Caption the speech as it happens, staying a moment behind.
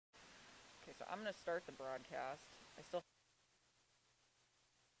I'm going to start the broadcast. I still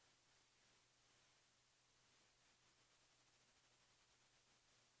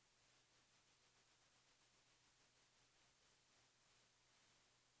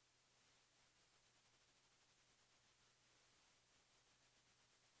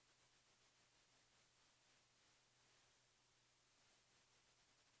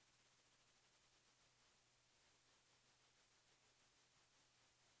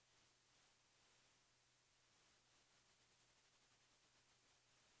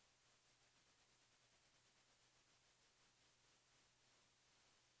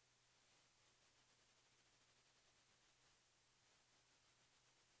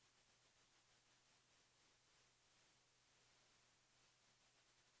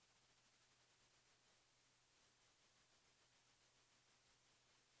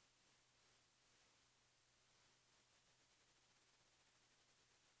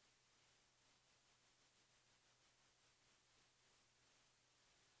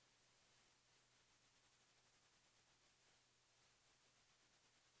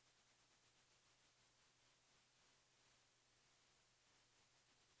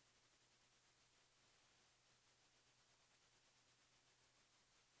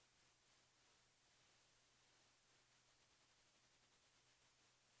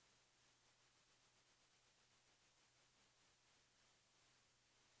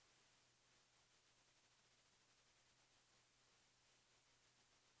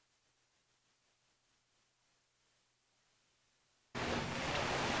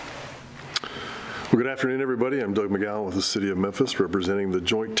Well, good afternoon, everybody. I'm Doug McGowen with the City of Memphis, representing the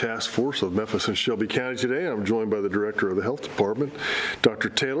Joint Task Force of Memphis and Shelby County today. I'm joined by the Director of the Health Department, Dr.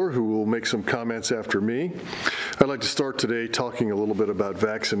 Taylor, who will make some comments after me. I'd like to start today talking a little bit about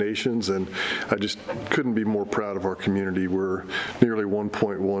vaccinations, and I just couldn't be more proud of our community. We're nearly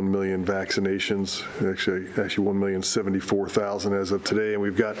 1.1 million vaccinations, actually 1,074,000 as of today, and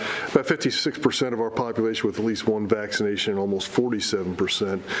we've got about 56% of our population with at least one vaccination and almost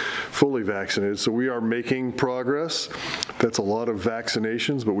 47% fully vaccinated. So we are making progress. That's a lot of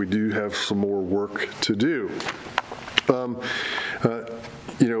vaccinations, but we do have some more work to do.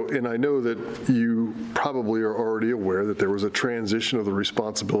 And I know that you probably are already aware that there was a transition of the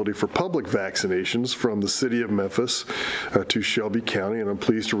responsibility for public vaccinations from the City of Memphis to Shelby County, and I'm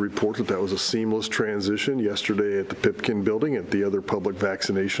pleased to report that that was a seamless transition yesterday at the Pipkin building at the other public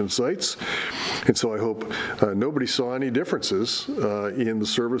vaccination sites. And so I hope nobody saw any differences in the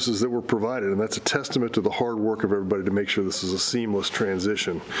services that were provided, and that's a testament to the hard work of everybody to make sure this is a seamless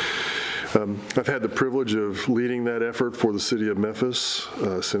transition. I've had the privilege of leading that effort for the City of Memphis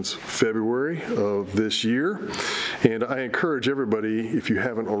since February of this year, and I encourage everybody, if you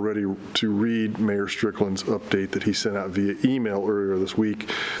haven't already, to read Mayor Strickland's update that he sent out via email earlier this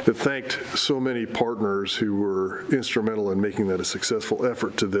week that thanked so many partners who were instrumental in making that a successful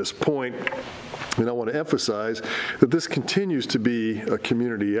effort to this point. And I want to emphasize that this continues to be a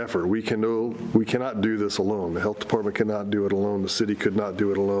community effort. We cannot do this alone. The health department cannot do it alone. The city could not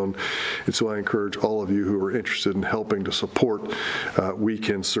do it alone. And so I encourage all of you who are interested in helping to support, we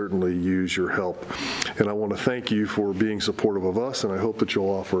can certainly use your help. And I want to thank you for being supportive of us, and I hope that you'll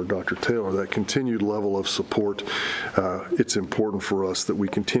offer Dr. Taylor that continued level of support. It's important for us that we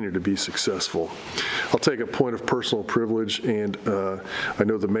continue to be successful. I'll take a point of personal privilege, and I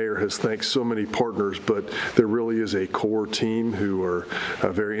know the mayor has thanked so many partners, but there really is a core team who are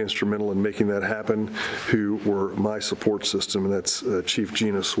very instrumental in making that happen, who were my support system, and that's Chief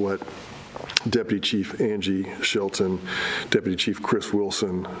Gina Sweat, Deputy Chief Angie Shelton, Deputy Chief Chris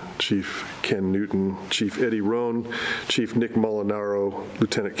Wilson, Chief Ken Newton, Chief Eddie Rohn, Chief Nick Molinaro,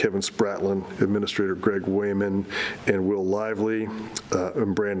 Lieutenant Kevin Spratlin, Administrator Greg Wayman, and Will Lively,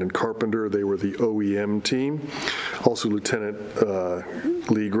 and Brandon Carpenter. They were the OEM team. Also Lieutenant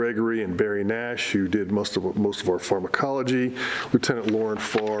Lee Gregory and Barry Nash, who did most of our pharmacology, Lieutenant Lauren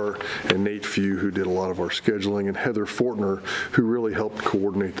Farr and Nate Few, who did a lot of our scheduling, and Heather Fortner, who really helped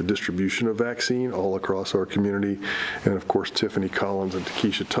coordinate the distribution of vaccine all across our community, and of course Tiffany Collins and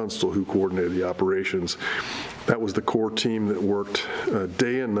Takesha Tunstall, who coordinated the operations. That was the core team that worked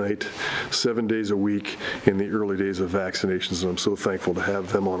day and night, 7 days a week in the early days of vaccinations, and I'm so thankful to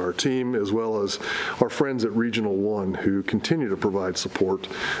have them on our team, as well as our friends at Regional 1 who continue to provide support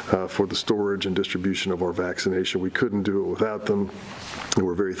for the storage and distribution of our vaccination. We couldn't do it without them, and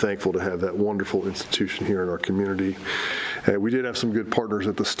we're very thankful to have that wonderful institution here in our community. We did have some good partners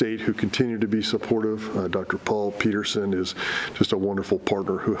at the state who continue to be supportive. Dr. Paul Peterson is just a wonderful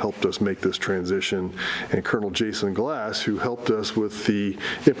partner who helped us make this transition, and Colonel Jason Glass, who helped us with the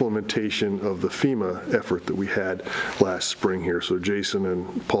implementation of the FEMA effort that we had last spring here. So Jason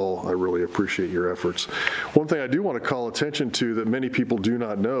and Paul, I really appreciate your efforts. One thing I do want to call attention to that many people do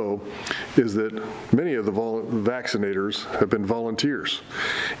not know is that many of the vaccinators have been volunteers.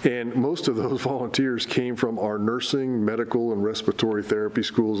 And most of those volunteers came from our nursing, medical, and respiratory therapy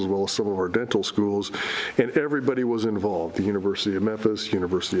schools, as well as some of our dental schools. And everybody was involved. The University of Memphis,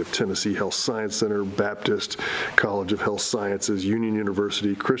 University of Tennessee Health Science Center, Baptist College of Health Sciences, Union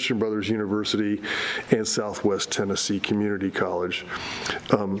University, Christian Brothers University, and Southwest Tennessee Community College.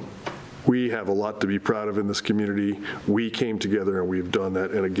 We have a lot to be proud of in this community. We came together and we've done that.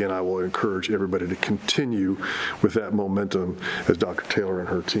 And again, I will encourage everybody to continue with that momentum as Dr. Taylor and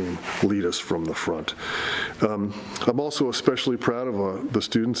her team lead us from the front. I'm also especially proud of the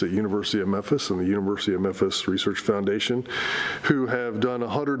students at University of Memphis and the University of Memphis Research Foundation who have done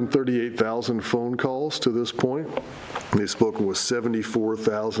 138,000 phone calls to this point. They've spoken with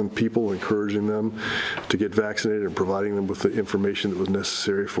 74,000 people, encouraging them to get vaccinated and providing them with the information that was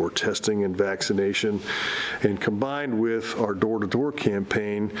necessary for testing and vaccination. And combined with our door-to-door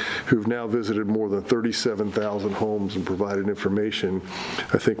campaign, who've now visited more than 37,000 homes and provided information,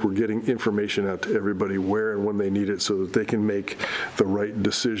 I think we're getting information out to everybody where and when they need it so that they can make the right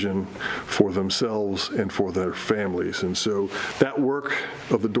decision for themselves and for their families. And so that work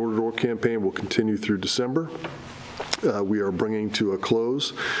of the door-to-door campaign will continue through December. We are bringing to a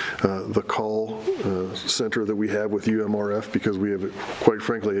close the call center that we have with UMRF because we have, quite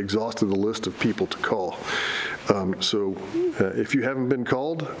frankly, exhausted the list of people to call. So if you haven't been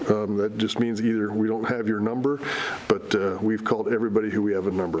called, that just means either we don't have your number, but we've called everybody who we have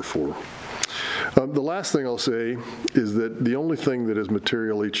a number for. The last thing I'll say is that the only thing that has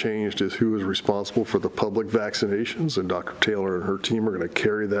materially changed is who is responsible for the public vaccinations, and Dr. Taylor and her team are going to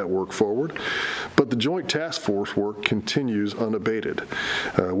carry that work forward. But the Joint Task Force work continues unabated.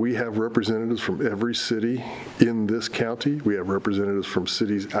 We have representatives from every city in this county. We have representatives from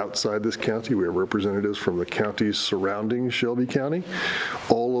cities outside this county. We have representatives from the counties surrounding Shelby County.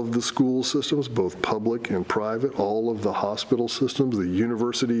 All of the school systems, both public and private, all of the hospital systems, the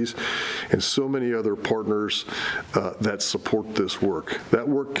universities, and so many other partners that support this work. That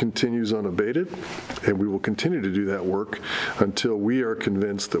work continues unabated, and we will continue to do that work until we are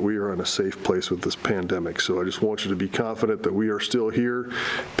convinced that we are in a safe place with this pandemic. So I just want you to be confident that we are still here,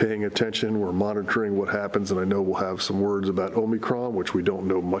 paying attention. We're monitoring what happens, and I know we'll have some words about Omicron, which we don't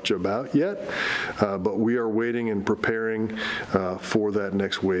know much about yet, but we are waiting and preparing for that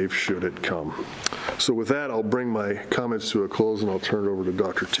next wave should it come. So with that, I'll bring my comments to a close, and I'll turn it over to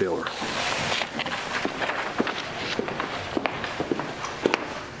Dr. Taylor.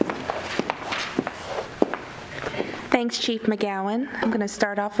 Thanks, Chief McGowen. I'm going to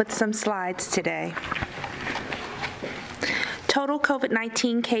start off with some slides today. Total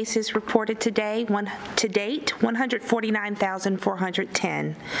COVID-19 cases reported to date,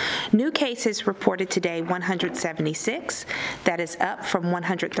 149,410. New cases reported today, 176. That is up from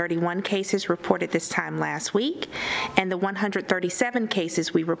 131 cases reported this time last week, and the 137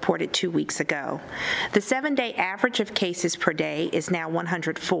 cases we reported 2 weeks ago. The 7-day average of cases per day is now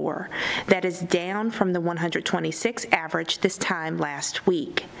 104. That is down from the 126 average this time last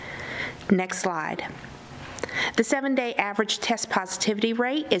week. Next slide. The 7-day average test positivity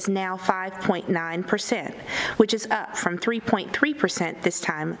rate is now 5.9%, which is up from 3.3% this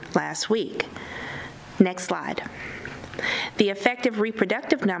time last week. Next slide. The effective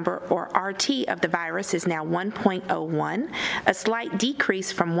reproductive number, or RT, of the virus is now 1.01, a slight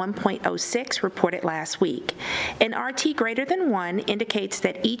decrease from 1.06 reported last week. An RT greater than 1 indicates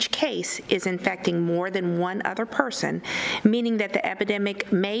that each case is infecting more than one other person, meaning that the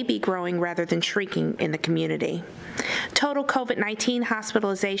epidemic may be growing rather than shrinking in the community. Total COVID-19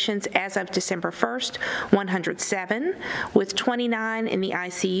 hospitalizations as of December 1st, 107, with 29 in the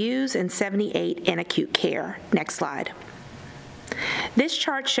ICUs and 78 in acute care. Next slide. This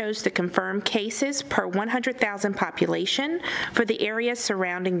chart shows the confirmed cases per 100,000 population for the areas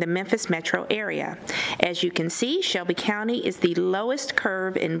surrounding the Memphis metro area. As you can see, Shelby County is the lowest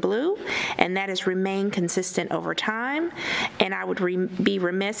curve in blue, and that has remained consistent over time. And I would be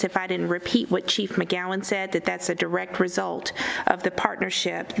remiss if I didn't repeat what Chief McGowen said, that that's a direct result of the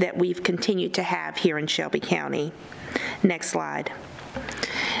partnership that we've continued to have here in Shelby County. Next slide.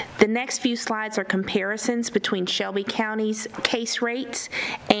 The next few slides are comparisons between Shelby County's case rates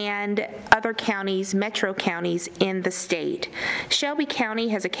and other counties, metro counties in the state. Shelby County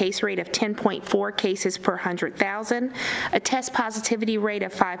has a case rate of 10.4 cases per 100,000, a test positivity rate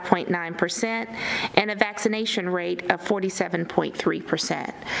of 5.9%, and a vaccination rate of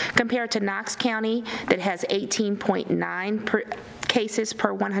 47.3%, compared to Knox County that has 18.9 cases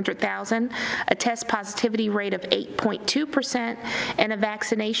per 100,000, a test positivity rate of 8.2%, and a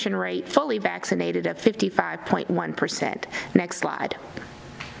vaccination rate, fully vaccinated, of 55.1%. Next slide.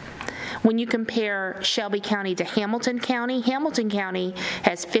 When you compare Shelby County to Hamilton County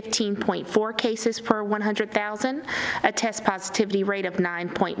has 15.4 cases per 100,000, a test positivity rate of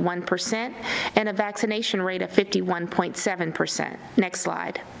 9.1%, and a vaccination rate of 51.7%. Next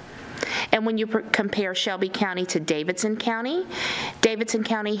slide. And when you compare Shelby County to Davidson County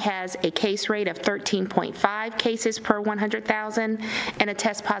has a case rate of 13.5 cases per 100,000 and a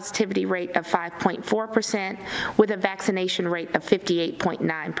test positivity rate of 5.4% with a vaccination rate of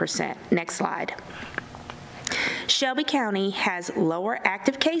 58.9%. Next slide. Shelby County has lower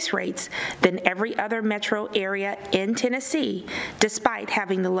active case rates than every other metro area in Tennessee, despite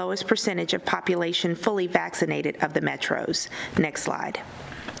having the lowest percentage of population fully vaccinated of the metros. Next slide.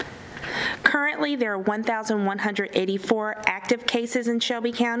 Currently, there are 1,184 active cases in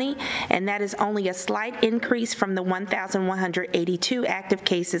Shelby County, and that is only a slight increase from the 1,182 active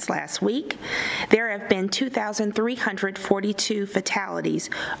cases last week. There have been 2,342 fatalities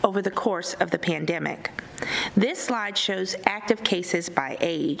over the course of the pandemic. This slide shows active cases by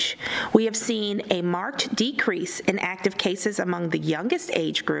age. We have seen a marked decrease in active cases among the youngest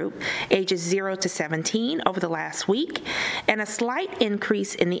age group, ages 0 to 17, over the last week, and a slight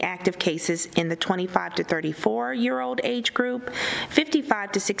increase in the active cases in the 25 to 34-year-old age group,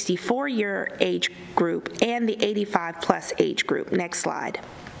 55 to 64-year age group, and the 85-plus age group. Next slide.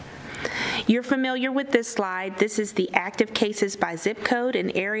 You're familiar with this slide. This is the active cases by zip code,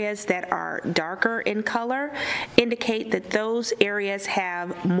 and areas that are darker in color indicate that those areas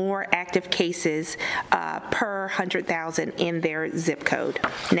have more active cases per 100,000 in their zip code.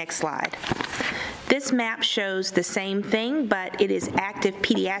 Next slide. This map shows the same thing, but it is active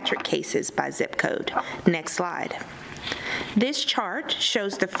pediatric cases by zip code. Next slide. This chart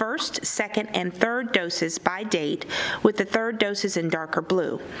shows the first, second, and third doses by date, with the third doses in darker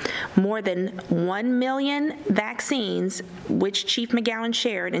blue. More than 1 million vaccines, which Chief McGowen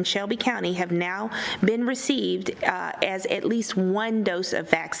shared in Shelby County, have now been received as at least one dose of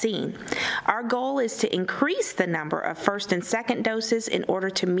vaccine. Our goal is to increase the number of first and second doses in order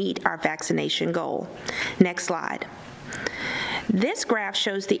to meet our vaccination goal. Next slide. This graph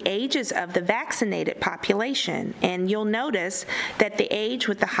shows the ages of the vaccinated population, and you'll notice that the age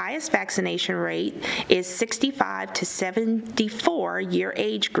with the highest vaccination rate is 65 to 74-year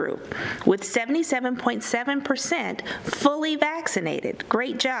age group, with 77.7% fully vaccinated.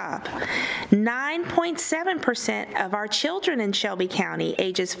 Great job. 9.7% of our children in Shelby County,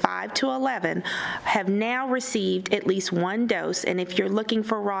 ages 5 to 11, have now received at least one dose, and if you're looking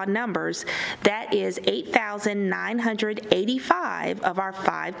for raw numbers, that is 8,985 of our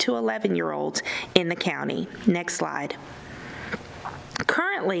 5 to 11-year-olds in the county. Next slide.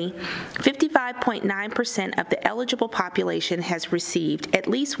 Currently, 55.9% of the eligible population has received at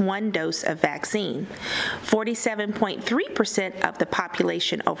least one dose of vaccine. 47.3% of the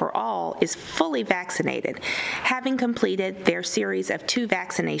population overall is fully vaccinated, having completed their series of 2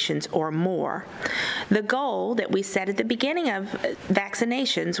 vaccinations or more. The goal that we set at the beginning of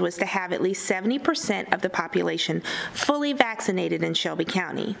vaccinations was to have at least 70% of the population fully vaccinated in Shelby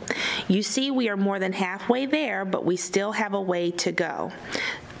County. You see, we are more than halfway there, but we still have a way to go.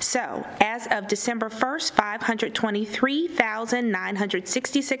 So, as of December 1st,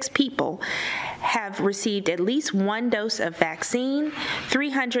 523,966 people have received at least one dose of vaccine,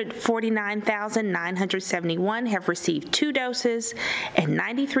 349,971 have received 2 doses, and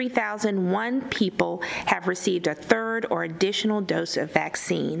 93,001 people have received a third or additional dose of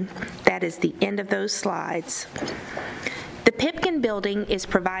vaccine. That is the end of those slides. The Pipkin Building is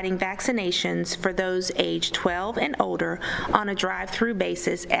providing vaccinations for those aged 12 and older on a drive-through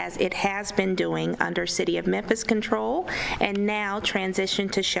basis, as it has been doing under City of Memphis control and now transitioned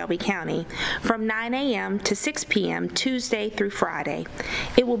to Shelby County, from 9 a.m. to 6 p.m. Tuesday through Friday.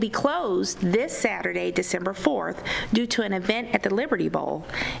 It will be closed this Saturday, December 4th, due to an event at the Liberty Bowl.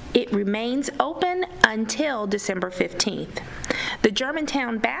 It remains open until December 15th. The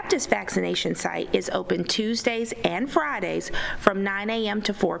Germantown Baptist vaccination site is open Tuesdays and Fridays from 9 a.m.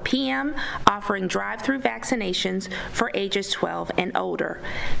 to 4 p.m., offering drive-through vaccinations for ages 12 and older.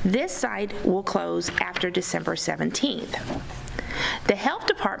 This site will close after December 17th. The health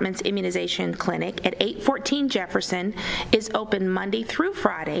department's immunization clinic at 814 Jefferson is open Monday through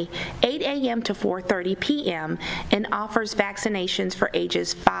Friday, 8 a.m. to 4:30 p.m., and offers vaccinations for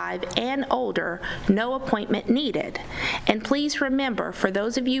ages 5 and older, no appointment needed. And please remember, for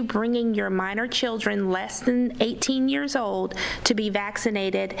those of you bringing your minor children less than 18 years old to be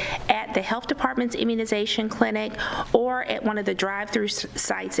vaccinated at the health department's immunization clinic or at one of the drive-through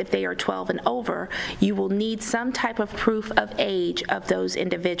sites if they are 12 and over, you will need some type of proof of age of those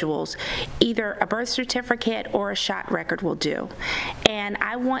individuals. Either a birth certificate or a shot record will do. And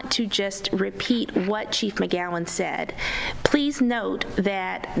I want to just repeat what Chief McGowen said. Please note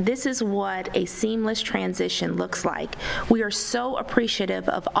that this is what a seamless transition looks like. We are so appreciative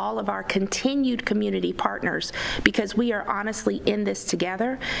of all of our continued community partners because we are honestly in this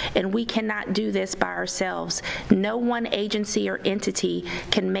together, and we cannot do this by ourselves. No one agency or entity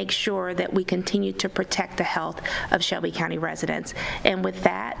can make sure that we continue to protect the health of Shelby County residents. And with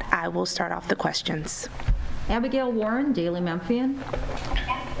that, I will start off the questions. Abigail Warren, Daily Memphian.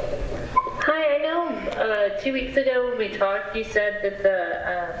 Hi, I know 2 weeks ago when we talked, you said that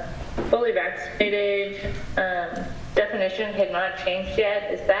the fully vaccinated definition had not changed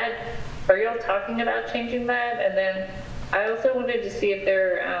yet. Are y'all talking about changing that? And then I also wanted to see if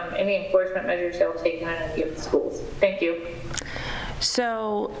there are any enforcement measures y'all taken in any of the schools. Thank you.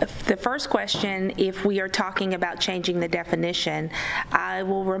 So the first question, if we are talking about changing the definition, I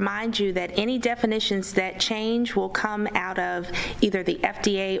will remind you that any definitions that change will come out of either the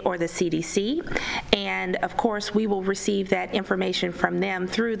FDA or the CDC, and of course we will receive that information from them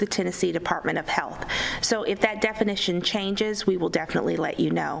through the Tennessee Department of Health. So if that definition changes, we will definitely let you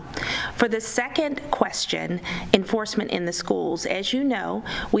know. For the second question, enforcement in the schools, as you know,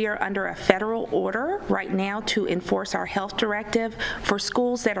 we are under a federal order right now to enforce our health directive for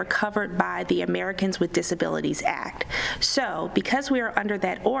schools that are covered by the Americans with Disabilities Act. So because we are under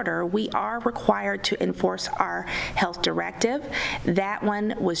that order, we are required to enforce our health directive. That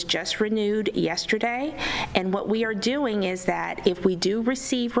one was just renewed yesterday, and what we are doing is that if we do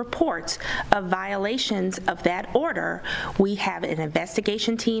receive reports of violations of that order, we have an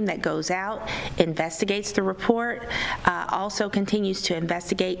investigation team that goes out, investigates the report, also continues to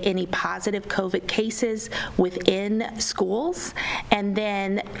investigate any positive COVID cases within schools, and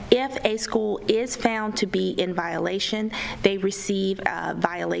then if a school is found to be in violation, they receive a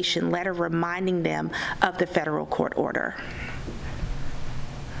violation letter reminding them of the federal court order.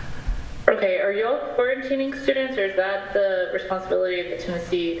 Okay, are y'all quarantining students, or is that the responsibility of the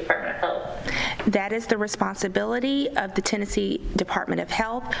Tennessee Department of Health? That is the responsibility of the Tennessee Department of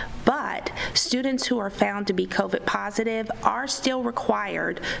Health, but students who are found to be COVID positive are still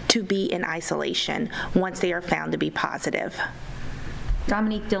required to be in isolation once they are found to be positive.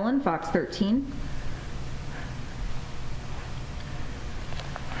 Dominique Dillon, Fox 13.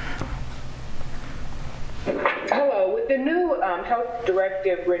 Hello. With the new health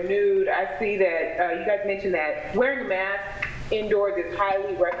directive renewed, I see that you guys mentioned that wearing a mask indoors is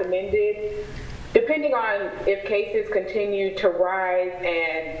highly recommended. Depending on if cases continue to rise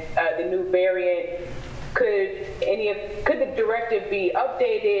and the new variant, could the directive be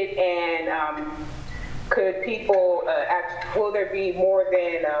updated, and could people will there be more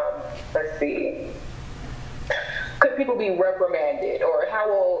than could people be reprimanded, or how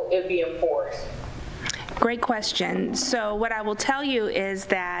will it be enforced? Great question. So what I will tell you is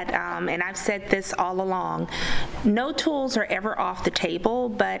that, and I've said this all along, no tools are ever off the table,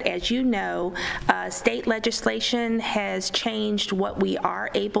 but as you know, state legislation has changed what we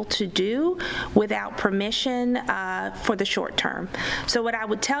are able to do without permission for the short term. So what I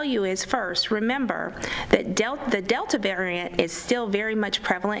would tell you is, first, remember that the Delta variant is still very much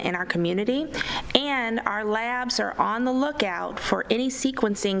prevalent in our community, and our labs are on the lookout for any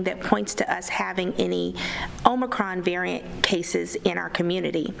sequencing that points to us having any Omicron variant cases in our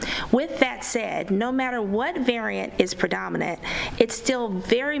community. With that said, no matter what variant is predominant, it's still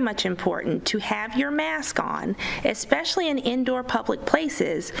very much important to have your mask on, especially in indoor public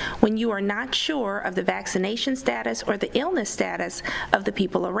places when you are not sure of the vaccination status or the illness status of the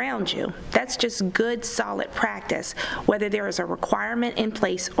people around you. That's just good, solid practice, whether there is a requirement in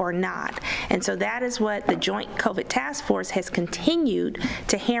place or not. And so that is what the Joint COVID Task Force has continued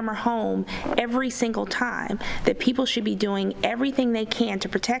to hammer home every single time, that people should be doing everything they can to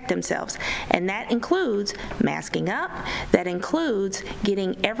protect themselves. And that includes masking up, that includes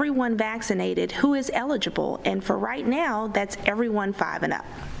getting everyone vaccinated who is eligible. And for right now, that's everyone 5 and up.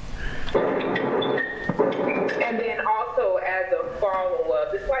 And then also, as a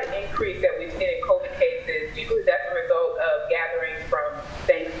follow-up, the slight increase that we've seen in COVID cases, do you believe that's a result of gatherings from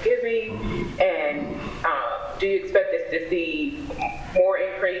Thanksgiving? And do you expect this expect to see more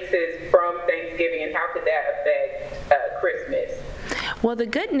increases from Thanksgiving, and how could that affect Christmas? Well, the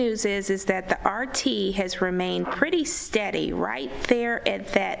good news is that the RT has remained pretty steady right there at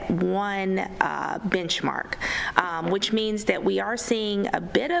that one benchmark, which means that we are seeing a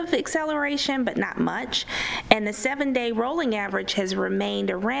bit of acceleration, but not much. And the 7-day rolling average has remained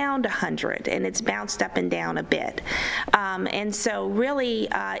around 100, and it's bounced up and down a bit. And so really,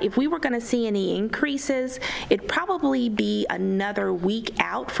 if we were going to see any increases, it'd probably be another week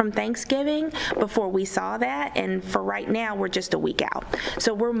out from Thanksgiving before we saw that. And for right now, we're just a week out.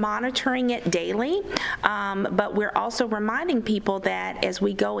 So we're monitoring it daily, but we're also reminding people that as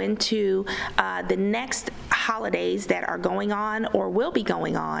we go into the next holidays that are going on or will be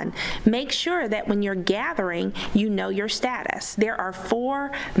going on, make sure that when you're gathering, you know your status. There are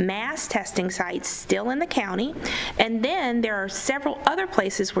 4 mass testing sites still in the county, and then there are several other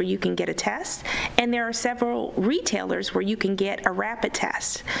places where you can get a test, and there are several retailers where you can get a rapid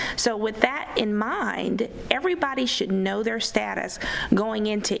test. So with that in mind, everybody should know their status going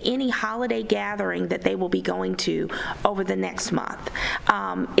into any holiday gathering that they will be going to over the next month.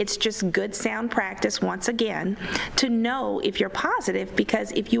 It's just good sound practice, once again, to know if you're positive,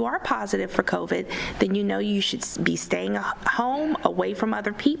 because if you are positive for COVID, then you know you should be staying home, away from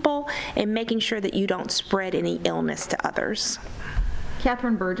other people, and making sure that you don't spread any illness to others.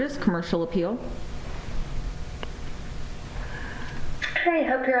 Catherine Burgess, Commercial Appeal. Hi,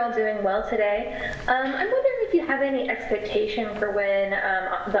 hope you're all doing well today. I'm wondering if you have any expectation for when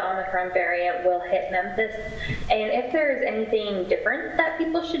the Omicron variant will hit Memphis, and if there is anything different that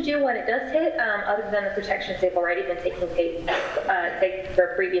people should do when it does hit, other than the protections they've already been taking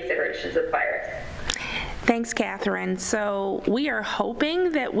for previous iterations of the virus. Thanks, Catherine. So we are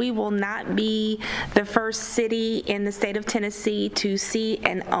hoping that we will not be the first city in the state of Tennessee to see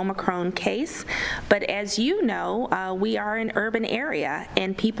an Omicron case. But as you know, we are an urban area,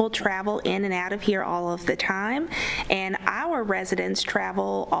 and people travel in and out of here all of the time. And our residents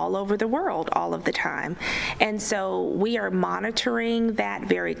travel all over the world all of the time. And so we are monitoring that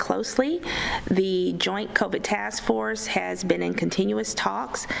very closely. The Joint COVID Task Force has been in continuous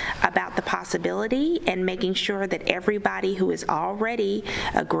talks about the possibility and making sure that everybody who is already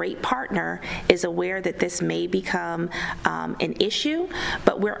a great partner is aware that this may become an issue,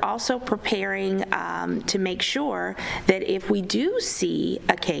 but we're also preparing to make sure that if we do see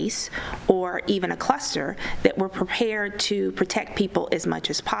a case or even a cluster, that we're prepared to protect people as much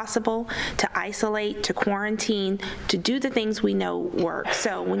as possible, to isolate, to quarantine, to do the things we know work.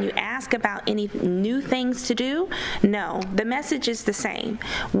 So when you ask about any new things to do, no, the message is the same.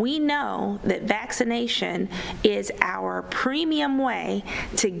 We know that vaccination is our premium way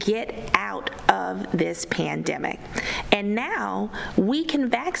to get out of this pandemic. And now we can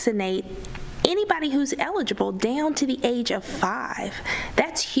vaccinate anybody who's eligible down to the age of 5.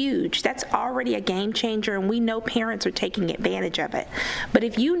 That's huge. That's already a game changer, and we know parents are taking advantage of it. But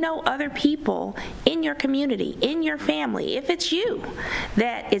if you know other people in your community, in your family, if it's you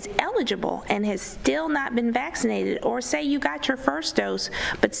that is eligible and has still not been vaccinated, or say you got your first dose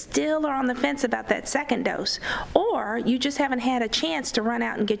but still are on the fence about that second dose, or you just haven't had a chance to run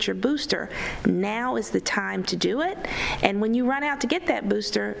out and get your booster, now is the time to do it. And when you run out to get that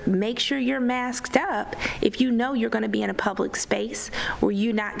booster, make sure you're masked up if you know you're going to be in a public space where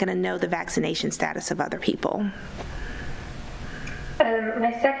you're not going to know the vaccination status of other people.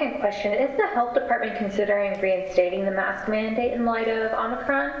 My second question, is the health department considering reinstating the mask mandate in light of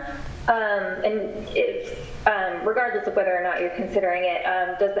Omicron? And if, regardless of whether or not you're considering it,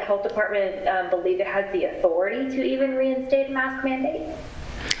 does the health department believe it has the authority to even reinstate a mask mandate?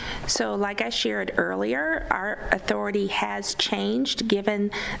 So like I shared earlier, our authority has changed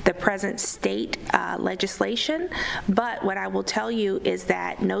given the present state legislation, but what I will tell you is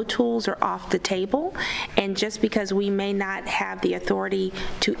that no tools are off the table, and just because we may not have the authority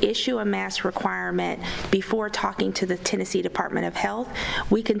to issue a mask requirement before talking to the Tennessee Department of Health,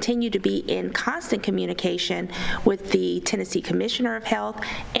 we continue to be in constant communication with the Tennessee Commissioner of Health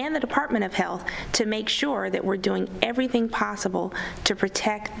and the Department of Health to make sure that we're doing everything possible to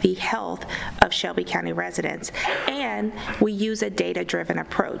protect the health of Shelby County residents, and we use a data-driven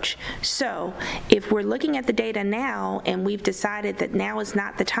approach. So if we're looking at the data now and we've decided that now is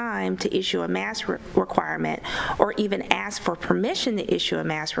not the time to issue a mask requirement or even ask for permission to issue a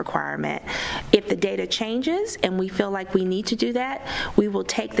mask requirement, if the data changes and we feel like we need to do that, we will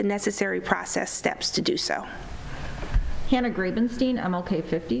take the necessary process steps to do so. Hannah Grabenstein, MLK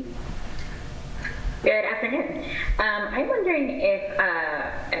 50. Good afternoon. I'm wondering if,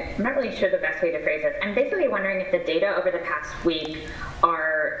 I'm not really sure the best way to phrase this. I'm basically wondering if the data over the past week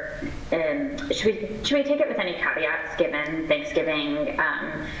are, should we take it with any caveats given Thanksgiving?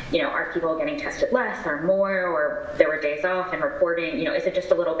 Are people getting tested less or more, or there were days off and reporting? Is it just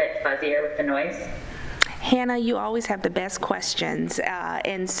a little bit fuzzier with the noise? Hannah, you always have the best questions.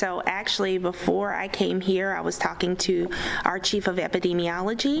 And so actually before I came here, I was talking to our chief of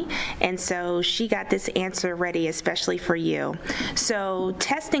epidemiology, and so she got this answer ready especially for you. So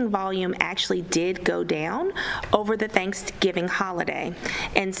testing volume actually did go down over the Thanksgiving holiday.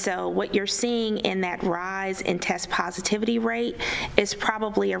 And so what you're seeing in that rise in test positivity rate is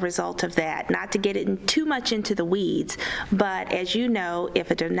probably a result of that. Not to get it too much into the weeds, but as you know, if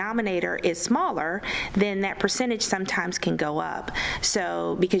a denominator is smaller, then that percentage sometimes can go up.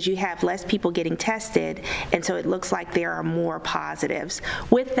 So because you have less people getting tested, and so it looks like there are more positives.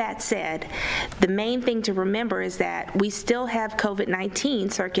 With that said, the main thing to remember is that we still have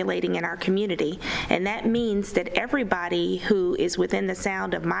COVID-19 circulating in our community, and that means that everybody who is within the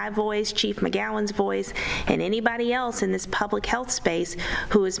sound of my voice, Chief McGowen's voice, and anybody else in this public health space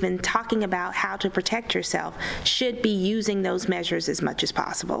who has been talking about how to protect yourself should be using those measures as much as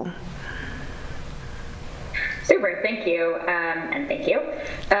possible. Super, thank you, and thank you.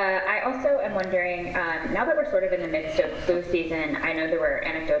 I also am wondering, now that we're sort of in the midst of flu season, I know there were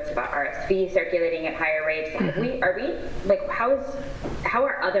anecdotes about RSV circulating at higher rates. How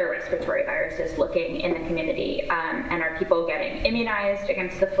are other respiratory viruses looking in the community, and are people getting immunized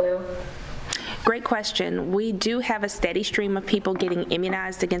against the flu? Great question. We do have a steady stream of people getting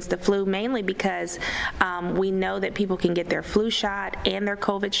immunized against the flu, mainly because we know that people can get their flu shot and their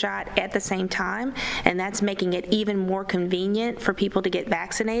COVID shot at the same time, and that's making it even more convenient for people to get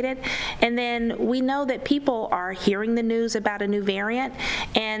vaccinated. And then we know that people are hearing the news about a new variant,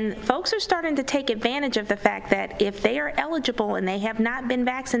 and folks are starting to take advantage of the fact that if they are eligible and they have not been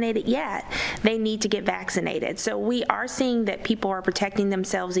vaccinated yet, they need to get vaccinated. So we are seeing that people are protecting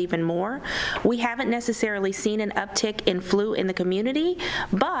themselves even more. We haven't necessarily seen an uptick in flu in the community,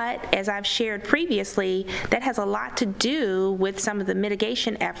 but as I've shared previously, that has a lot to do with some of the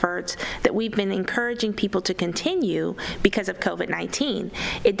mitigation efforts that we've been encouraging people to continue because of COVID-19.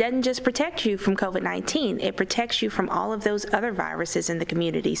 It doesn't just protect you from COVID-19, it protects you from all of those other viruses in the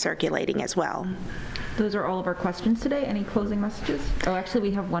community circulating as well. Those are all of our questions today. Any closing messages? Oh, actually,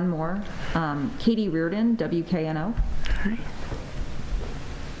 we have one more. Katie Reardon, WKNO. Hi.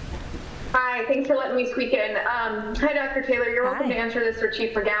 Hi, thanks for letting me squeak in. Hi, Dr. Taylor. You're welcome to answer this for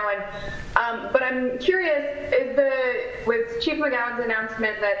Chief McGowen. But I'm curious, with Chief McGowen's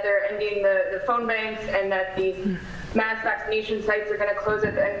announcement that they're ending the phone banks and that these mass vaccination sites are going to close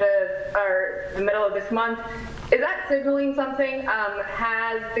at the end of, or the middle of this month, is that signaling something?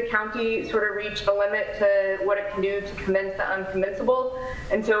 Has the county sort of reached a limit to what it can do to convince the unconvincible?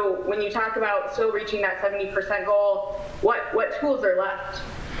 And so when you talk about still reaching that 70% goal, what tools are left?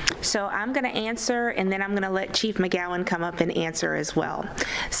 So I'm going to answer, and then I'm going to let Chief McGowen come up and answer as well.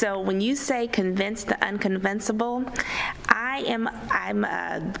 So when you say convince the unconvincible, I'm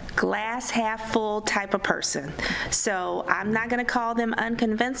a glass half full type of person. So I'm not going to call them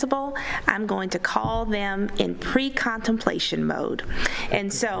unconvincible. I'm going to call them in pre-contemplation mode.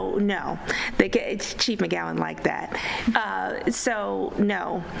 And so no, Chief McGowen liked that. So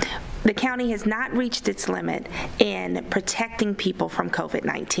no. The county has not reached its limit in protecting people from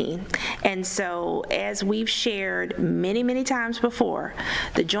COVID-19. And so, as we've shared many, many times before,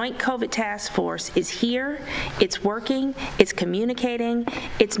 the Joint COVID Task Force is here, it's working, it's communicating,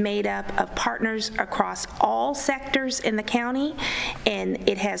 it's made up of partners across all sectors in the county, and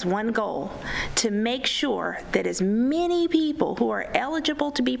it has one goal: to make sure that as many people who are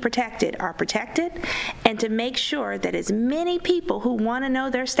eligible to be protected are protected, and to make sure that as many people who want to know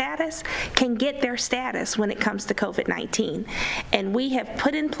their status can get their status when it comes to COVID-19. And we have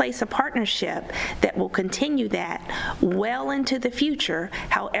put in place a partnership that will continue that well into the future,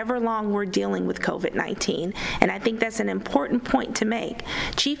 however long we're dealing with COVID-19. And I think that's an important point to make.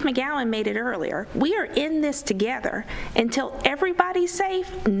 Chief McGowen made it earlier. We are in this together. Until everybody's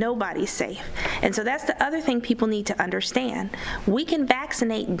safe, nobody's safe. And so that's the other thing people need to understand. We can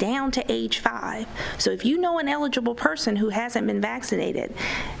vaccinate down to age 5. So if you know an eligible person who hasn't been vaccinated,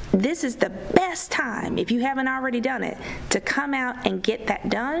 this is the best time, if you haven't already done it, to come out and get that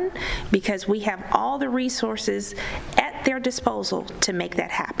done, because we have all the resources at their disposal to make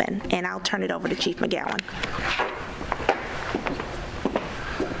that happen. And I'll turn it over to Chief McGowen.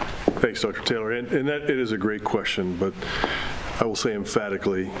 Thanks, Dr. Taylor. And that it is a great question, but I will say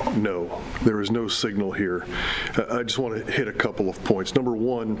emphatically, no. There is no signal here. I just want to hit a couple of points. Number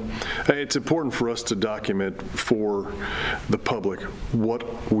one, it's important for us to document for the public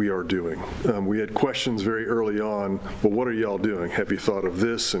what we are doing. We had questions very early on, well, what are y'all doing? Have you thought of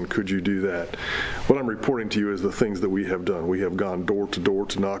this, and could you do that? What I'm reporting to you is the things that we have done. We have gone door to door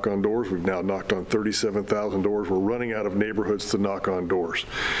to knock on doors. We've now knocked on 37,000 doors. We're running out of neighborhoods to knock on doors.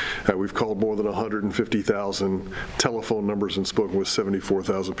 We've called more than 150,000 telephone numbers and spoken with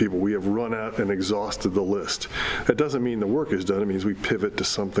 74,000 people. We have run out and exhausted the list. That doesn't mean the work is done. It means we pivot to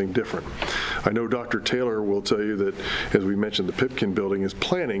something different. I know Dr. Taylor will tell you that, as we mentioned, the Pipkin building is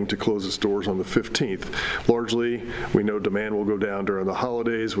planning to close its doors on the 15th. Largely, we know demand will go down during the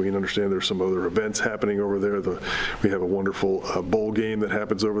holidays. We can understand there's some other events happening over there. We have a wonderful bowl game that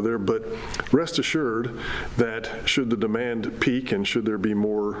happens over there. But rest assured that should the demand peak and should there be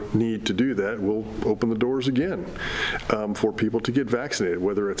more need to do that, we'll open the doors again for people to get vaccinated,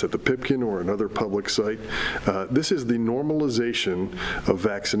 whether it's at the Pipkin or another public site. This is the normalization of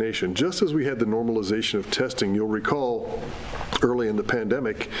vaccination. Just as we had the normalization of testing, you'll recall early in the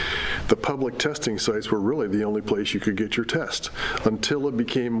pandemic, the public testing sites were really the only place you could get your test until it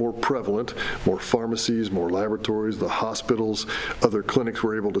became more prevalent. More pharmacies, more laboratories, the hospitals, other clinics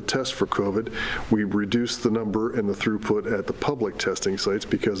were able to test for COVID. We reduced the number and the throughput at the public testing sites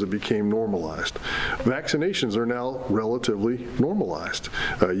because it became normalized. Vaccinations are now relatively normalized.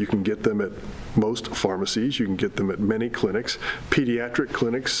 You can get them at most pharmacies. You can get them at many clinics. Pediatric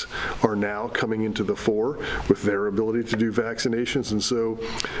clinics are now coming into the fore with their ability to do vaccinations. And so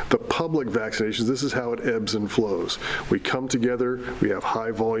the public vaccinations, this is how it ebbs and flows. We come together, we have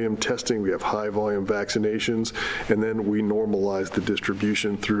high volume testing, we have high volume vaccinations, and then we normalize the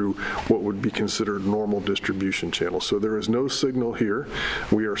distribution through what would be considered normal distribution channels. So there is no signal here.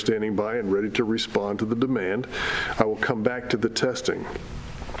 We are standing by and ready to respond to the demand. I will come back to the testing.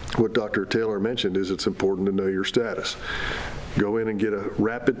 What Dr. Taylor mentioned is it's important to know your status. Go in and get a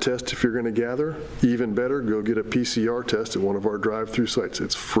rapid test if you're going to gather. Even better, go get a PCR test at one of our drive-through sites.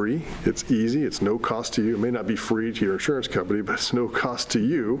 It's free, it's easy, it's no cost to you. It may not be free to your insurance company, but it's no cost to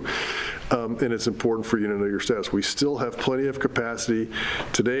you. And it's important for you to know your status. We still have plenty of capacity.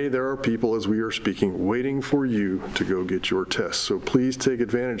 Today, there are people, as we are speaking, waiting for you to go get your test. So please take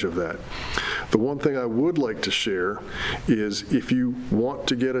advantage of that. The one thing I would like to share is if you want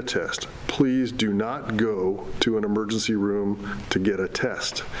to get a test, please do not go to an emergency room to get a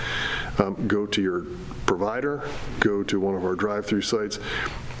test. Go to your provider, go to one of our drive-through sites.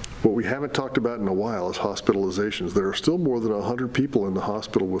 What we haven't talked about in a while is hospitalizations. There are still more than 100 people in the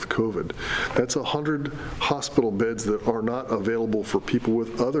hospital with COVID. That's 100 hospital beds that are not available for people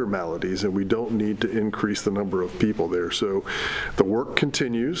with other maladies, and we don't need to increase the number of people there. So the work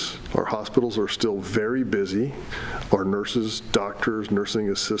continues. Our hospitals are still very busy. Our nurses, doctors,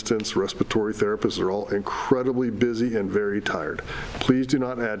 nursing assistants, respiratory therapists are all incredibly busy and very tired. Please do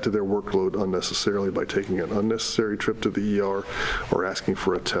not add to their workload unnecessarily by taking an unnecessary trip to the ER or asking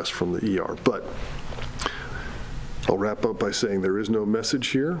for a test from the ER. But I'll wrap up by saying there is no message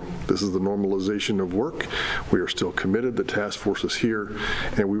here. This is the normalization of work. We are still committed. The task force is here,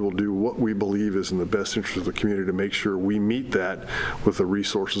 and we will do what we believe is in the best interest of the community to make sure we meet that with the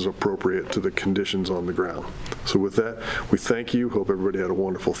resources appropriate to the conditions on the ground. So with that, we thank you. Hope everybody had a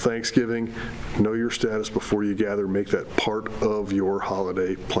wonderful Thanksgiving. Know your status before you gather. Make that part of your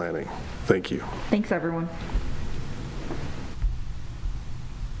holiday planning. Thank you. Thanks, everyone.